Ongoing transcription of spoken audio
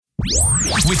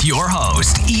with your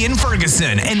host, Ian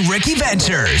Ferguson and Ricky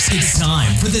Ventures. It's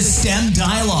time for the STEM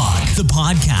Dialogue, the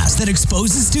podcast that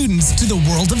exposes students to the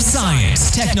world of science,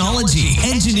 technology,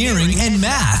 engineering, and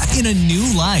math in a new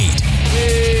light.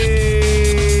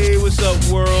 Hey, what's up,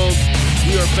 world?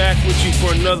 We are back with you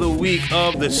for another week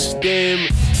of the STEM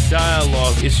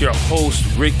Dialogue. It's your host,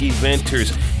 Ricky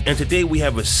Ventures. And today we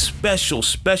have a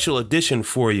special edition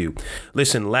for you.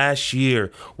 Listen, last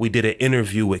year we did an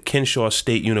interview with Kennesaw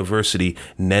State University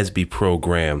NSBE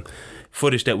program.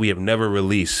 Footage that we have never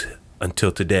released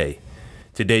until today.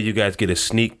 Today you guys get a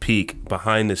sneak peek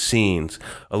behind the scenes,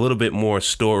 a little bit more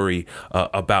story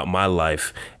about my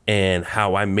life and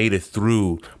how I made it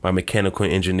through my mechanical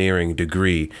engineering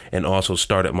degree and also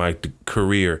started my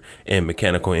career in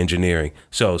mechanical engineering.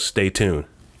 So stay tuned.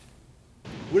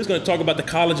 We're just going to talk about the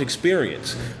college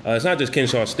experience. It's not just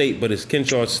Kennesaw State, but it's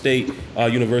Kennesaw State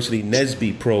University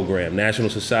NSBE program, National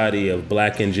Society of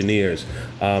Black Engineers.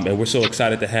 And we're so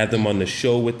excited to have them on the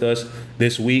show with us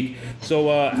this week. So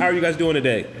how are you guys doing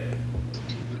today?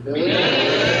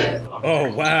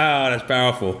 Oh, wow, that's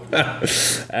powerful.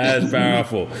 That's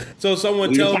powerful. So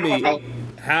someone tell me,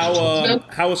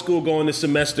 how is school going this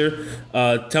semester?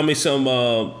 Tell me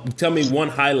one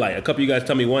highlight. A couple of you guys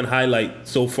tell me one highlight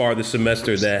so far this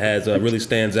semester that has really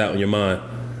stands out in your mind.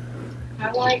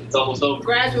 I like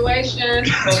graduation.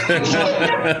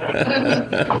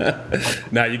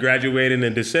 Now, you graduating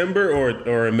in December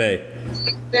or in May?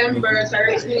 December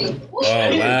 13th.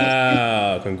 Oh,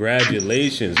 wow.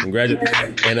 Congratulations. And good,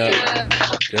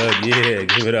 yeah,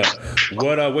 give it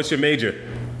up. What's your major?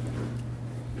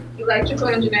 Electrical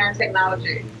engineering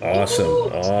technology.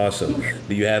 Awesome.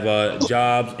 Do you have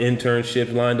jobs,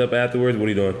 internships lined up afterwards? What are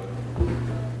you doing?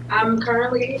 I'm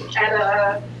currently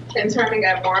interning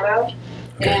at Marta,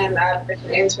 and I've been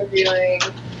interviewing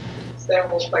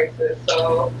several places.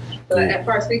 So the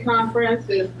FRC conference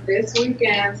is this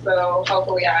weekend, so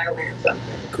hopefully I land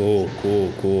something. Cool.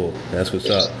 That's what's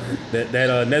up.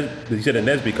 You said a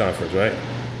NSBE conference, right?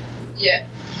 Yeah.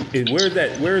 Where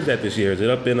is that this year? Is it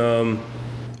up in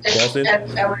Boston?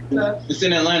 It's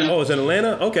in Atlanta. Oh, it's in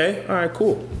Atlanta? Okay. All right,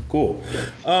 cool.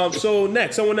 So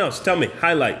next, someone else. Tell me,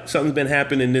 highlight. Something's been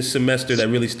happening this semester that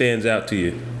really stands out to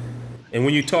you. And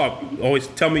when you talk, always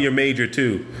tell me your major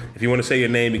too. If you want to say your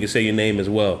name, you can say your name as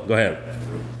well. Go ahead.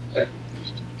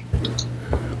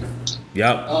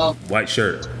 Yep. White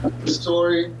shirt.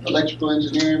 Story, electrical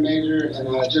engineering major, and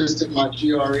I just took my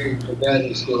GRE for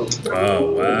graduate school.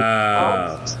 Oh,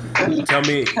 wow. Tell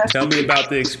me about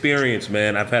the experience,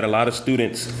 man. I've had a lot of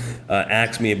students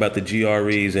ask me about the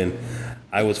GREs, and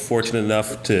I was fortunate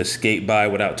enough to skate by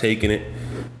without taking it.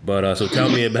 But so tell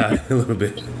me about it a little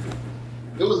bit.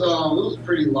 It was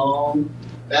pretty long.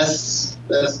 That's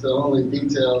the only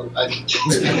detail I can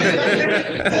give.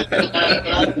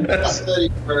 I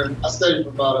studied for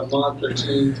about a month or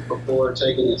two before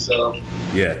taking it, so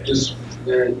yeah, it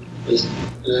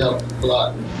helped a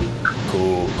lot.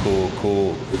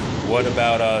 Cool. What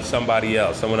about somebody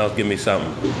else? Someone else give me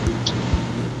something.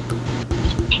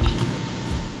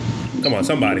 Come on,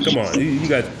 somebody. Come on. You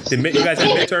guys have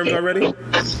midterms already?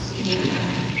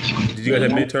 Did you guys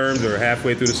have midterms or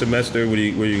halfway through the semester? Where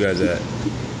you guys at?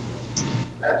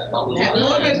 We're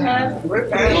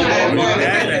at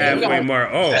the halfway mark.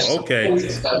 Oh, okay.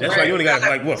 That's right. You only got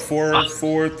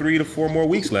 3 to 4 more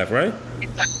weeks left, right?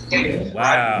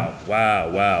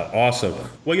 Wow. Awesome.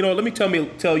 Well, let me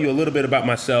tell you a little bit about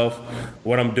myself,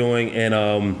 what I'm doing, and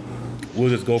we'll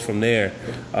just go from there.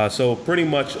 So pretty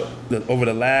much over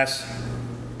the last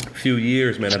few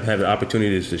years, man, I've had the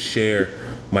opportunities to share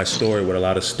my story with a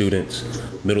lot of students,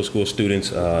 middle school students,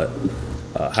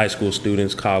 high school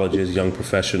students, colleges, young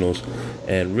professionals.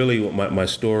 And really what my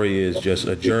story is just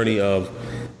a journey of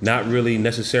not really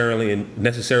necessarily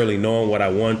knowing what I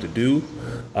wanted to do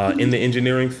in the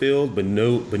engineering field, but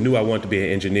knew I wanted to be an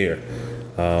engineer.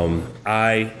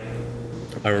 I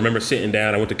remember sitting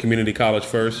down. I went to community college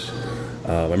first.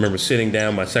 I remember sitting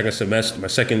down my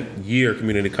second year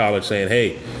community college saying,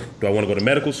 hey, do I want to go to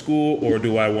medical school or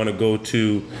do I want to go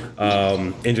to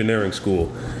engineering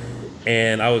school?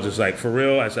 And I was just like, for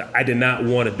real, I said, I did not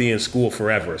want to be in school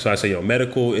forever. So I said,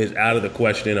 medical is out of the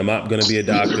question. I'm not going to be a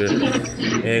doctor.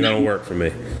 It ain't going to work for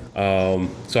me.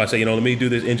 So I said, let me do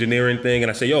this engineering thing. And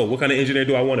I said, what kind of engineer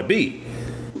do I want to be?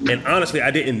 And honestly,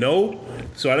 I didn't know.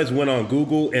 So I just went on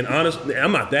Google. And honestly,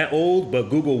 I'm not that old,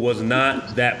 but Google was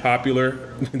not that popular.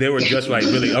 They were just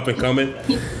really up and coming.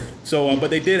 So, but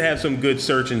they did have some good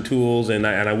searching tools. And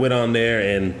I went on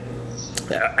there and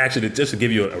actually, just to give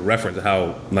you a reference of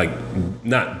how,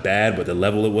 not bad, but the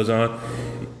level it was on,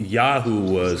 Yahoo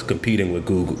was competing with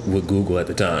Google at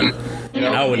the time.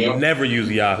 I would never use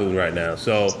Yahoo right now.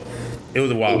 So it was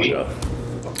a while ago.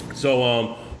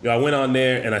 So I went on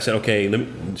there and I said, okay,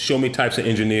 show me types of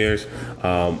engineers.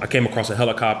 I came across a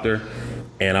helicopter.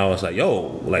 And I was like,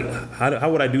 yo, like,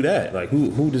 how would I do that? Like,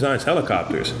 who designs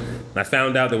helicopters? And I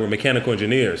found out there were mechanical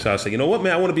engineers. So I said, you know what,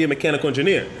 man, I want to be a mechanical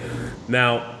engineer.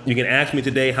 Now, you can ask me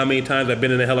today how many times I've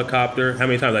been in a helicopter, how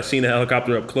many times I've seen a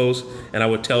helicopter up close, and I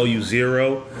would tell you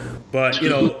 0. But,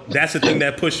 that's the thing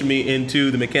that pushed me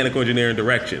into the mechanical engineering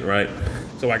direction, right?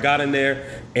 So I got in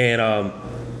there, and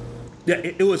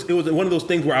it was one of those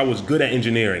things where I was good at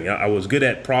engineering. I was good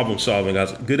at problem solving. I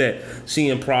was good at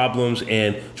seeing problems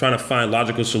and trying to find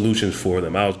logical solutions for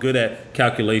them. I was good at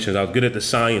calculations. I was good at the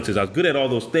sciences. I was good at all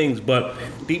those things, but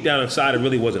deep down inside, it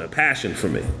really wasn't a passion for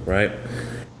me, right?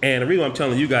 And the reason I'm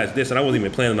telling you guys this, and I wasn't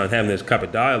even planning on having this type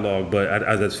of dialogue, but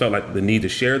I just felt like the need to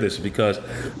share this because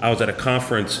I was at a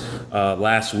conference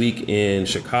last week in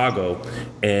Chicago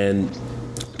and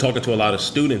talking to a lot of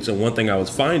students, and one thing I was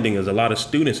finding is a lot of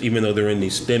students, even though they're in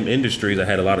these STEM industries, I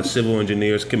had a lot of civil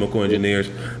engineers, chemical engineers,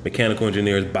 mechanical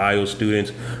engineers, bio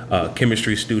students,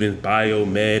 chemistry students, bio,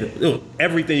 med,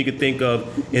 everything you could think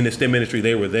of in the STEM industry,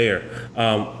 they were there.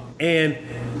 And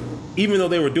even though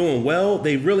they were doing well,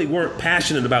 they really weren't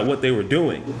passionate about what they were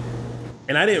doing.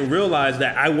 And I didn't realize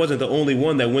that I wasn't the only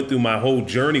one that went through my whole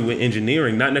journey with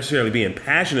engineering, not necessarily being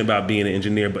passionate about being an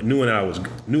engineer, but knowing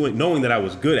that I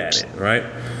was good at it, right?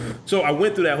 So I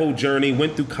went through that whole journey,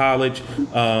 went through college.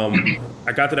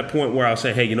 I got to that point where I was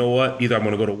saying, hey, you know what? Either I'm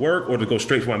going to go to work or to go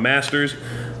straight for my master's.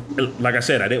 Like I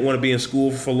said, I didn't want to be in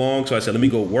school for long, so I said, let me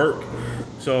go work.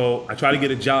 So I tried to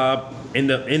get a job,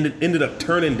 ended up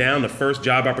turning down the first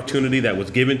job opportunity that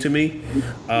was given to me.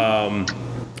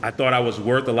 I thought I was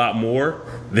worth a lot more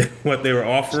than what they were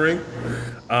offering.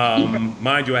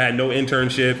 Mind you, I had no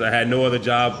internships. I had no other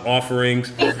job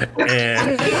offerings.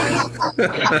 And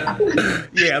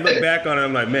yeah, I look back on it,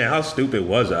 I'm like, man, how stupid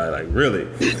was I? Like, really?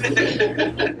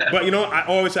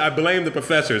 But, I blame the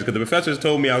professors because the professors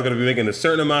told me I was going to be making a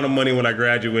certain amount of money when I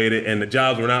graduated, and the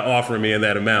jobs were not offering me in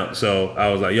that amount. So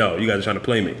I was like, yo, you guys are trying to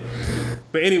play me.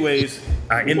 But anyways,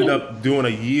 I ended up doing a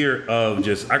year of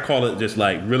I call it just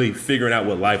like really figuring out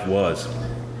what life was.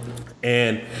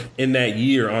 And in that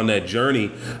year, on that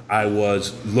journey, I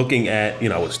was looking at,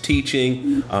 I was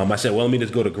teaching. I said, well, let me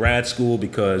just go to grad school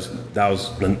because that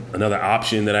was another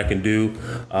option that I can do.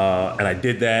 And I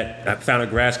did that. I found a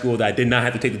grad school that I did not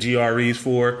have to take the GREs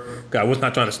for because I was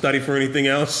not trying to study for anything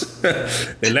else.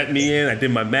 They let me in. I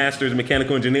did my master's in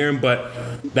mechanical engineering. But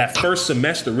that first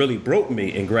semester really broke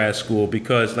me in grad school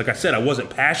because, like I said, I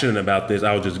wasn't passionate about this.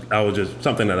 I was just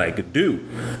something that I could do.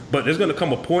 But there's going to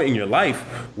come a point in your life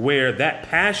where that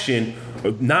passion,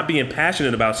 or not being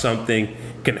passionate about something,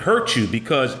 can hurt you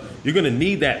because you're going to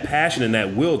need that passion and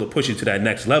that will to push you to that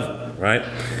next level, right?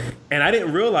 And I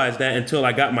didn't realize that until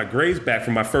I got my grades back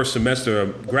from my first semester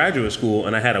of graduate school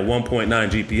and I had a 1.9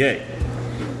 GPA.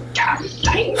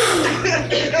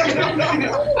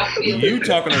 You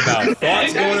talking about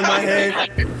thoughts going in my head?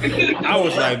 I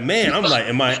was like, man, I'm like,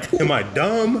 am I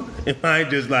dumb? Am I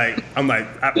just like, I'm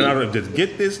gonna just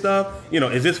get this stuff?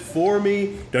 Is this for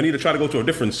me? Do I need to try to go to a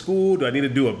different school? Do I need to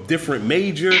do a different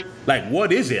major? Like,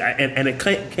 what is it? And it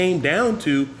came down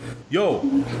to,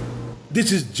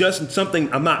 this is just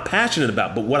something I'm not passionate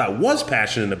about. But what I was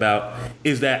passionate about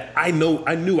is that I knew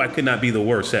I could not be the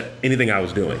worst at anything I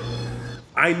was doing.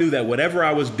 I knew that whatever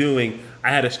I was doing, I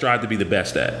had to strive to be the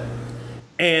best at.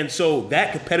 And so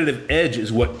that competitive edge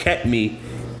is what kept me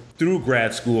through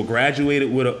grad school,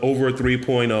 graduated with over a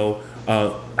 3.0.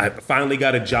 I finally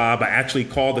got a job. I actually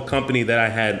called the company that I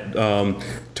had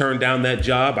turned down that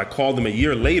job. I called them a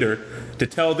year later to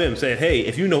tell them, said, hey,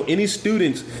 if you know any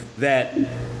students that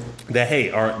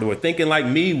were thinking like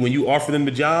me when you offer them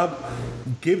the job,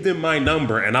 give them my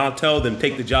number and I'll tell them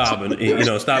take the job and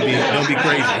stop being, don't be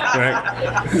crazy,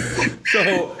 right?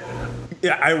 So,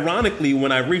 yeah, ironically,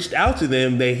 when I reached out to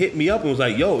them, they hit me up and was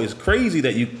like, yo, it's crazy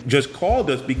that you just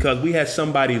called us because we had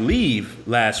somebody leave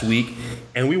last week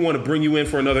and we want to bring you in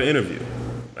for another interview.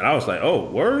 And I was like, oh,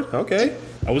 word? Okay.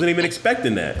 I wasn't even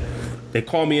expecting that. They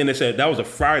called me in and said, that was a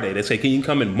Friday. They said, can you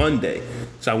come in Monday?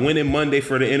 So I went in Monday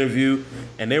for the interview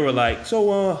and they were like,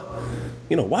 so,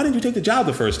 why didn't you take the job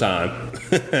the first time?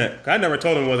 I never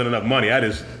told them it wasn't enough money. I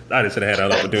just said I had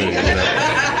other opportunities.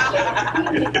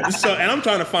 So, and I'm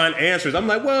trying to find answers. I'm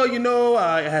like, well,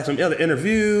 I had some other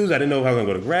interviews. I didn't know if I was going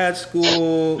to go to grad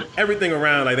school. Everything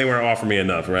around, like they weren't offering me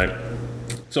enough, right?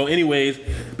 So anyways,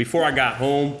 before I got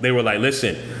home, they were like,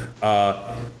 listen,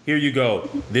 here you go.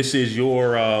 This is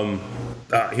your, I'm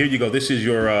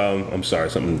sorry,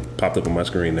 something popped up on my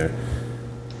screen there.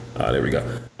 There we go.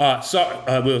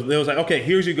 They was like, okay,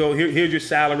 here's your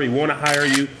salary. We want to hire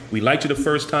you. We liked you the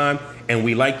first time, and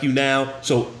we like you now.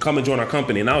 So come and join our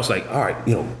company. And I was like, all right,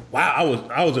 wow.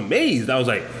 I was amazed. I was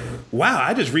like, wow.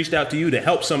 I just reached out to you to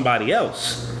help somebody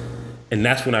else, and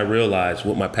that's when I realized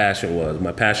what my passion was.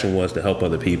 My passion was to help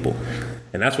other people.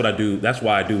 And that's what I do. That's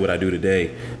why I do what I do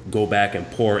today. Go back and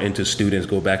pour into students,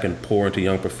 go back and pour into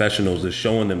young professionals, is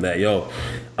showing them that,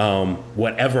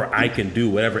 whatever I can do,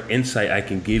 whatever insight I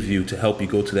can give you to help you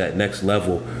go to that next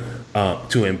level,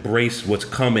 to embrace what's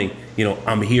coming,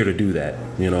 I'm here to do that.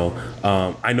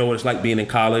 I know what it's like being in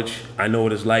college. I know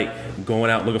what it's like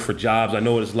going out looking for jobs. I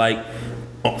know what it's like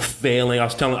failing. I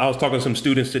was talking to some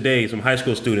students today, some high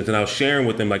school students, and I was sharing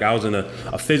with them, like, I was in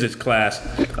a physics class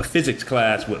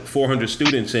with 400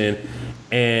 students in,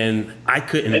 and I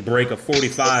couldn't break a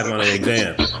 45 on an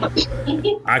exam.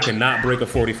 I could not break a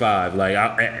 45. Like,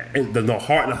 the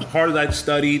hard as I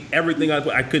studied, everything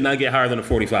I could not get higher than a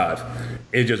 45.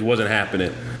 It just wasn't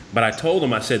happening. But I told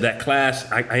them, I said, that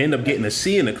class, I ended up getting a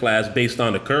C in the class based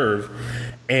on the curve,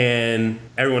 and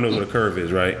everyone knows what a curve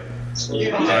is, right?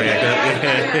 Yeah.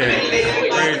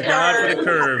 Praise God for the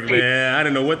curve, man. I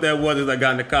didn't know what that was as I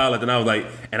got into college, and I was like,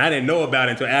 and I didn't know about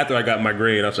it until after I got my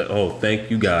grade. I was like, oh, thank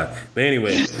you, God. But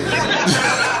anyway,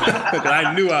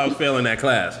 I knew I was failing that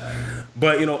class.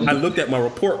 But I looked at my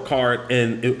report card,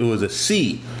 and it was a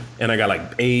C, and I got like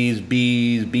A's,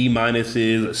 B's, B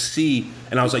minuses, a C,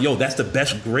 and I was like, that's the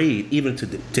best grade even to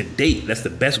date. That's the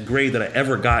best grade that I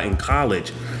ever got in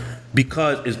college.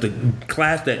 Because it's the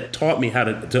class that taught me how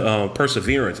to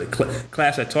perseverance, a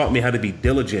class that taught me how to be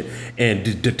diligent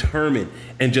and determined,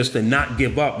 and just to not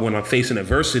give up when I'm facing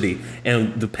adversity.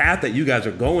 And the path that you guys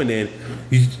are going in,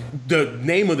 the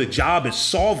name of the job is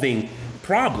solving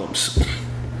problems.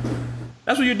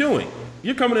 That's what you're doing.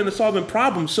 You're coming into solving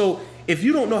problems. So if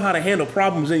you don't know how to handle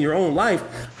problems in your own life,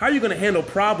 how are you going to handle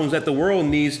problems that the world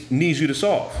needs you to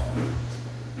solve?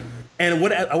 And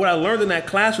what I learned in that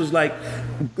class was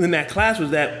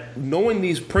that knowing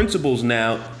these principles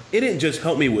now, it didn't just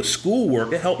help me with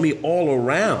schoolwork, it helped me all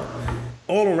around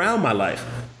my life.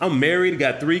 I'm married,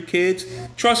 got 3 kids.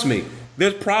 Trust me,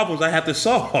 there's problems I have to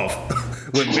solve.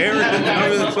 With marriage, there's problems I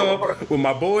have to solve. With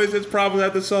my boys, there's problems I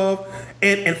have to solve.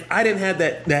 And if I didn't have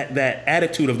that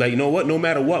attitude of that, no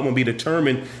matter what, I'm going to be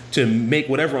determined to make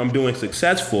whatever I'm doing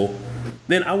successful,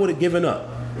 then I would have given up,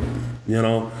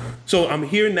 So I'm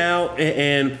here now,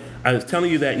 and I was telling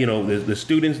you that, the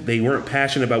students, they weren't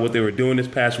passionate about what they were doing this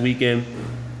past weekend.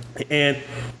 And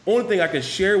only thing I can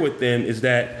share with them is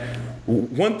that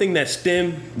one thing that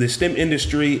the STEM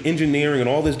industry, engineering, and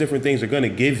all these different things are going to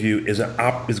give you is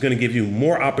going to give you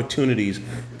more opportunities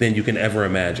than you can ever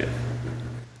imagine.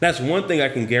 That's one thing I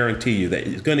can guarantee you, that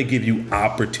it's going to give you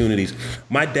opportunities.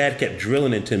 My dad kept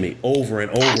drilling into me over and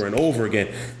over and over again.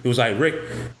 He was like, Rick,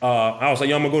 I was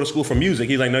like, I'm going to go to school for music.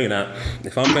 He's like, no, you're not.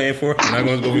 If I'm paying for it, I'm not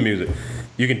going to go for music.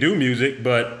 You can do music,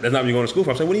 but that's not what you're going to school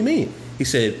for. I was like, what do you mean? He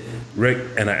said, Rick,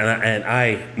 and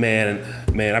I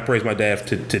praise my dad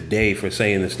today for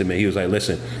saying this to me. He was like,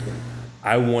 listen,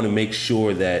 I want to make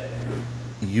sure that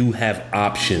you have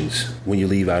options when you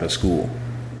leave out of school.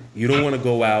 You don't want to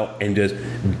go out and just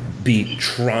be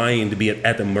trying to be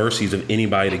at the mercies of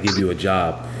anybody to give you a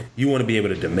job. You want to be able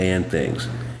to demand things.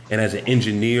 And as an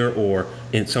engineer or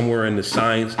somewhere in the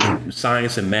science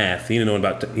and math, he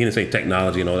didn't say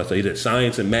technology and all that stuff. He said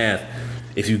science and math.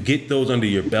 If you get those under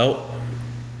your belt,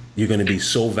 you're going to be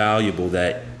so valuable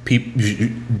that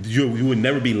you would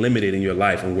never be limited in your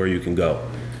life and where you can go.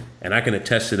 And I can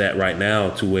attest to that right now,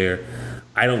 to where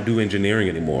I don't do engineering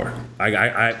anymore.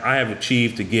 I have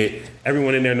achieved to get,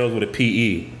 everyone in there knows what a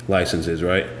PE license is,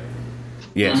 right?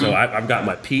 Yeah, so I've got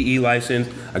my PE license,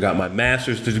 I got my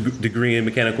master's degree in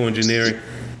mechanical engineering,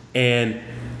 and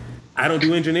I don't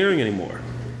do engineering anymore.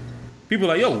 People are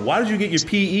like, yo, why did you get your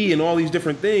PE and all these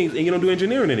different things and you don't do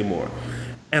engineering anymore?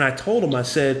 And I told them, I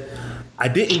said, I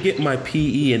didn't get my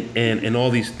PE and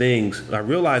all these things,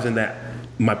 realizing that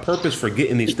my purpose for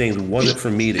getting these things wasn't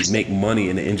for me to make money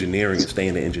in the engineering and stay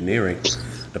in the engineering.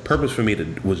 The purpose for me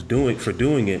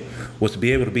doing it was to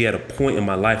be able to be at a point in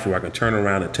my life where I can turn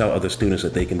around and tell other students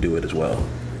that they can do it as well.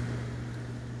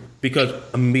 Because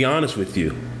I'm gonna be honest with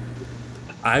you,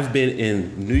 I've been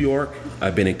in New York,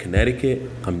 I've been in Connecticut,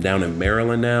 I'm down in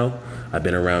Maryland now, I've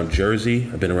been around Jersey,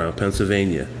 I've been around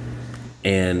Pennsylvania.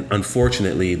 And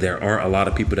unfortunately, there aren't a lot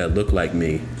of people that look like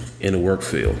me in the work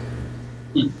field.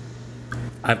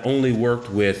 I've only worked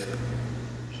with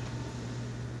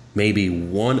maybe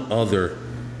one other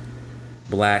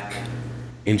black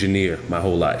engineer my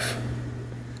whole life.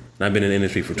 And I've been in the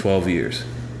industry for 12 years.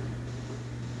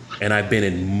 And I've been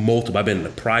in multiple. I've been in the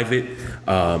private.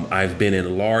 I've been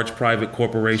in large private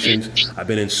corporations. I've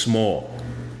been in small,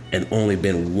 and only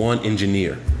been one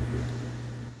engineer.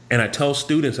 And I tell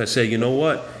students, I say, you know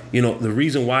what? You know, the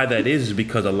reason why that is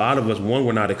because a lot of us, one,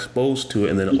 we're not exposed to it.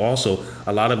 And then also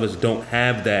a lot of us don't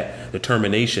have that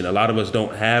determination. A lot of us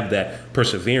don't have that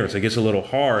perseverance. It gets a little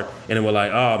hard. And then we're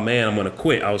like, oh man, I'm going to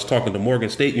quit. I was talking to Morgan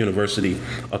State University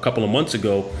a couple of months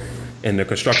ago in the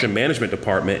construction management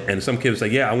department. And some kids say,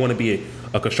 yeah, I want to be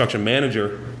a construction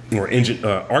manager or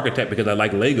architect because I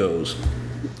like Legos.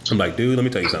 I'm like, dude, let me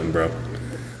tell you something, bro.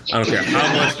 I don't care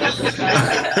how much.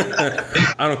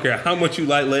 I don't care how much you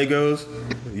like Legos.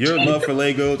 Your love for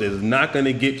Legos is not going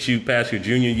to get you past your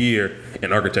junior year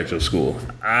in architectural school.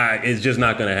 It's just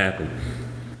not going to happen.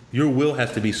 Your will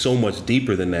has to be so much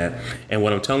deeper than that. And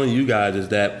what I'm telling you guys is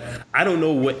that I don't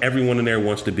know what everyone in there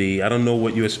wants to be. I don't know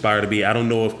what you aspire to be. I don't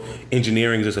know if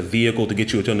engineering is just a vehicle to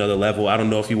get you to another level. I don't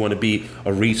know if you want to be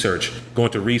go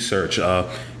into research,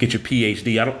 get your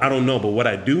PhD. I don't know. But what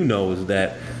I do know is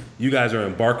that you guys are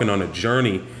embarking on a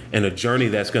journey, and a journey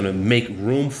that's going to make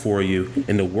room for you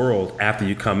in the world after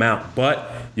you come out. But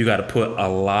you got to put a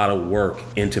lot of work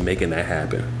into making that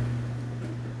happen.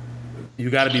 You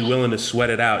got to be willing to sweat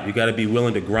it out. You got to be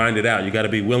willing to grind it out. You got to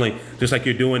be willing, just like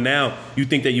you're doing now. You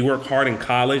think that you work hard in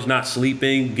college, not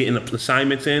sleeping, getting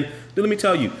assignments in. Dude, let me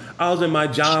tell you, I was in my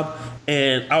job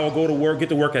and I will go to work, get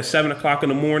to work at 7 o'clock in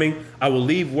the morning. I will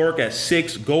leave work at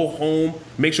 6, go home,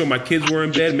 make sure my kids were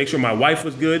in bed, make sure my wife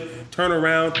was good, turn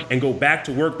around and go back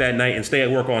to work that night and stay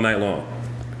at work all night long.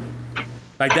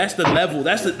 Like that's the level,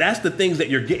 that's the things that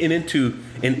you're getting into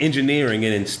in engineering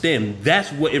and in STEM.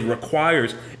 That's what it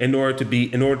requires in order to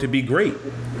be great.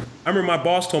 I remember my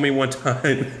boss told me one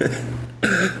time,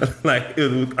 like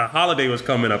a holiday was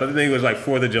coming up. I think it was like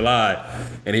 4th of July,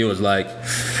 and he was like,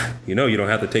 you know, you don't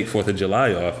have to take 4th of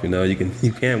July off. You know, you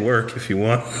can work if you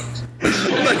want.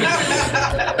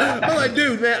 I'm like,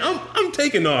 dude, man, I'm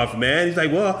taking off, man. He's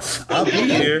like, well, I'll be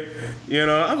here. You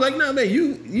know, I'm like, nah, man,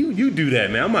 you do that,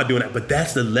 man. I'm not doing that. But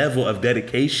that's the level of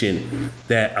dedication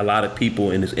that a lot of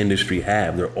people in this industry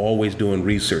have. They're always doing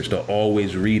research. They're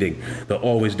always reading. They're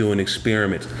always doing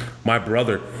experiments. My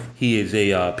brother, he is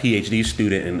a PhD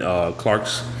student in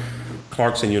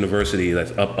Clarkson University,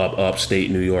 that's upstate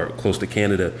New York, close to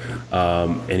Canada,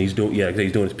 and he's doing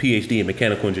his PhD in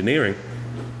mechanical engineering.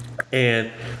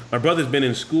 And my brother's been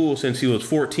in school since he was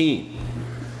 14,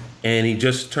 and he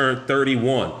just turned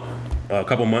 31 a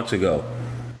couple months ago.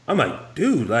 I'm like,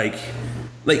 dude, like,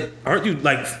 aren't you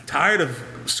like tired of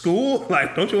school?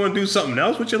 Like, don't you want to do something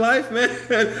else with your life, man?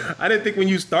 I didn't think when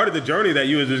you started the journey that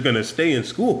you were just going to stay in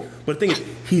school. But the thing is,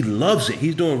 he loves it.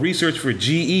 He's doing research for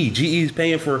GE. GE is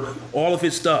paying for all of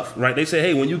his stuff, right? They say,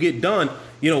 hey, when you get done,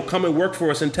 you know, come and work for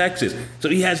us in Texas. So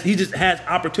he just has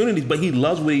opportunities, but he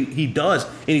loves what he does,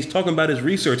 and he's talking about his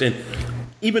research. And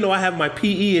even though I have my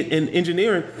PE in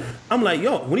engineering, I'm like,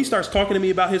 yo, when he starts talking to me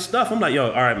about his stuff, I'm like,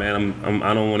 yo, all right, man,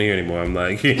 I don't want to hear anymore. I'm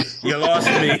like, you lost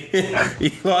me.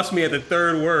 You lost me at the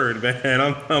 3rd word, man.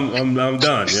 I'm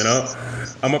done, you know?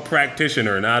 I'm a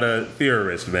practitioner, not a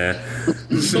theorist, man.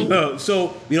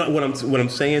 So you know, what I'm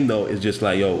saying, though, is just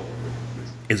like, yo,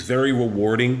 it's very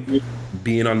rewarding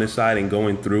being on this side and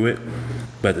going through it,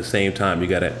 but at the same time, you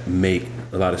got to make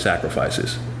a lot of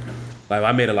sacrifices. Like,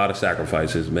 I made a lot of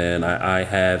sacrifices, man. I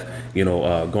have, you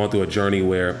know, gone through a journey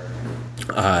where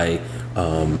I,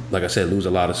 like I said, lose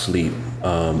a lot of sleep,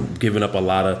 giving up a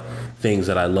lot of things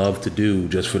that I love to do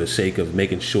just for the sake of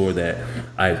making sure that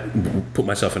I put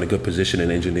myself in a good position in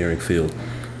the engineering field.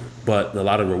 But a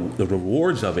lot of the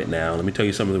rewards of it now, let me tell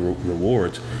you some of the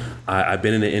rewards. I've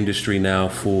been in the industry now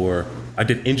I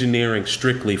did engineering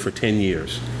strictly for 10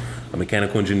 years,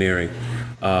 mechanical engineering.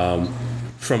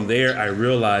 From there, I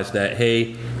realized that,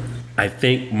 hey, I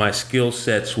think my skill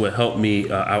sets will help me.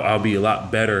 I'll be a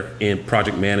lot better in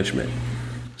project management.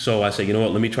 So I said, you know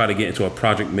what, let me try to get into a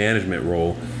project management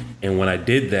role. And when I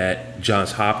did that,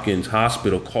 Johns Hopkins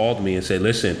Hospital called me and said,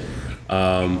 listen,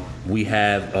 we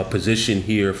have a position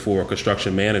here for a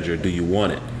construction manager. Do you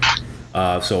want it?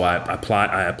 So I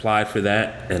applied for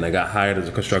that, and I got hired as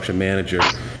a construction manager.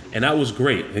 And that was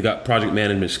great. I got project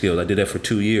management skills. I did that for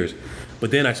 2 years. But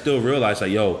then I still realized,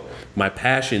 like, yo, my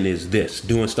passion is this,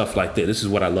 doing stuff like this. This is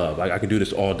what I love. Like, I can do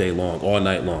this all day long, all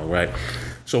night long, right?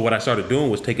 So what I started doing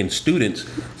was taking students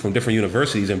from different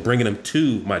universities and bringing them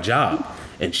to my job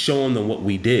and showing them what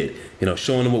we did. You know,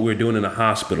 showing them what we were doing in the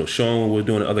hospital, showing what we were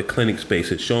doing in other clinic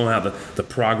spaces, showing how the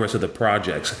progress of the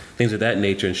projects, things of that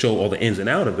nature, and show all the ins and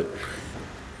outs of it.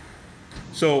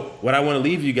 So what I want to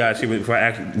leave you guys here before I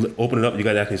actually open it up, you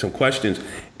guys ask me some questions,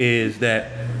 is that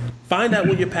find out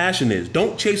what your passion is.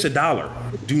 Don't chase a dollar.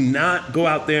 Do not go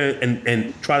out there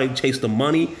and try to chase the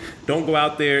money. Don't go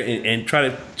out there and try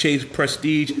to chase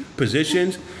prestige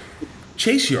positions.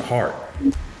 Chase your heart.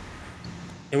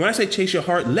 And when I say chase your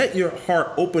heart, let your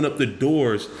heart open up the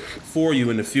doors for you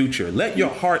in the future. Let your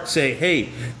heart say, hey,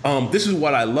 this is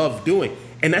what I love doing.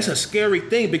 And that's a scary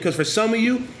thing because for some of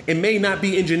you, it may not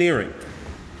be engineering.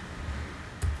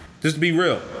 Just to be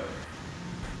real.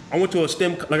 I went to a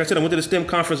STEM, like I said, I went to the STEM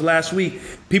conference last week.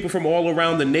 People from all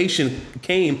around the nation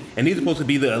came, and these are supposed to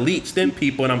be the elite STEM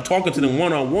people, and I'm talking to them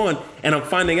one-on-one, and I'm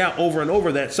finding out over and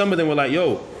over that some of them were like,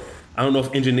 yo, I don't know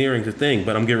if engineering's a thing,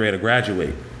 but I'm getting ready to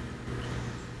graduate.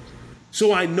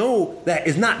 So I know that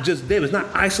it's not just them, it's not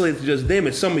isolated to just them,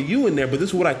 it's some of you in there, but this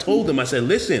is what I told them. I said,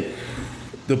 listen,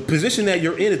 the position that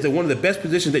you're in is one of the best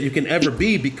positions that you can ever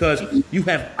be because you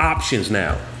have options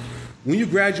now. When you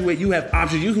graduate, you have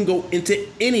options. You can go into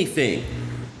anything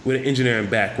with an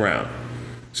engineering background.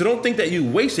 So don't think that you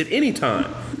wasted any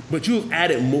time, but you've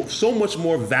added so much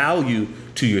more value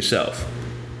to yourself.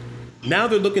 Now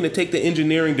they're looking to take the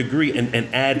engineering degree and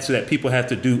add so that people have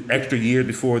to do extra years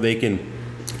before they can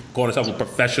call themselves a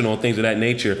professional and things of that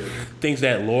nature, things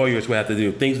that lawyers will have to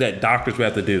do, things that doctors will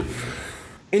have to do.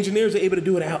 Engineers are able to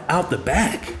do it out the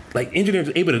back. Like engineers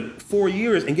are able to 4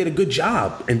 years and get a good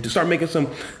job and to start making some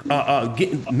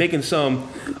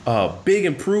big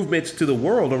improvements to the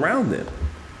world around them.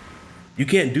 You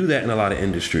can't do that in a lot of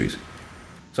industries.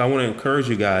 So I want to encourage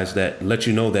you guys that let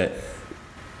you know that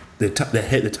the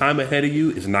time ahead of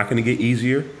you is not going to get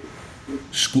easier.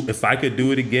 If I could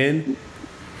do it again,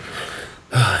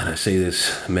 and I say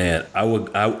this, man, I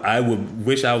would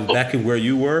wish I was back in where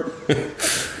you were.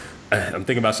 I'm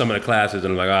thinking about some of the classes,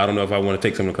 and I'm like, I don't know if I want to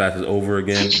take some of the classes over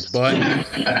again.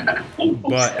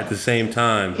 But at the same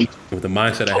time, with the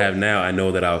mindset I have now, I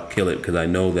know that I'll kill it because I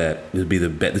know that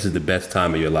this is the best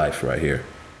time of your life right here,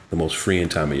 the most freeing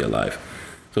time of your life.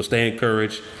 So stay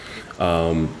encouraged.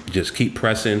 Just keep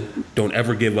pressing. Don't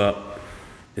ever give up.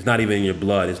 It's not even in your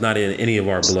blood. It's not in any of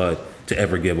our blood to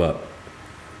ever give up.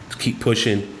 Just keep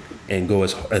pushing. And go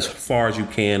as far as you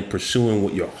can, pursuing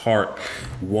what your heart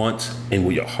wants and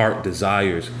what your heart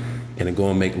desires, and then go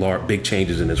and make big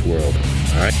changes in this world.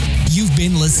 All right? You've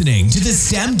been listening to the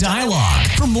STEM Dialogue.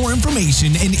 For more information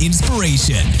and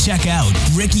inspiration, check out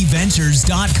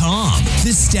rickyventures.com.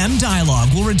 The STEM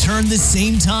Dialogue will return the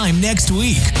same time next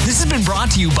week. This has been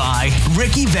brought to you by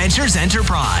Ricky Ventures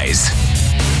Enterprise.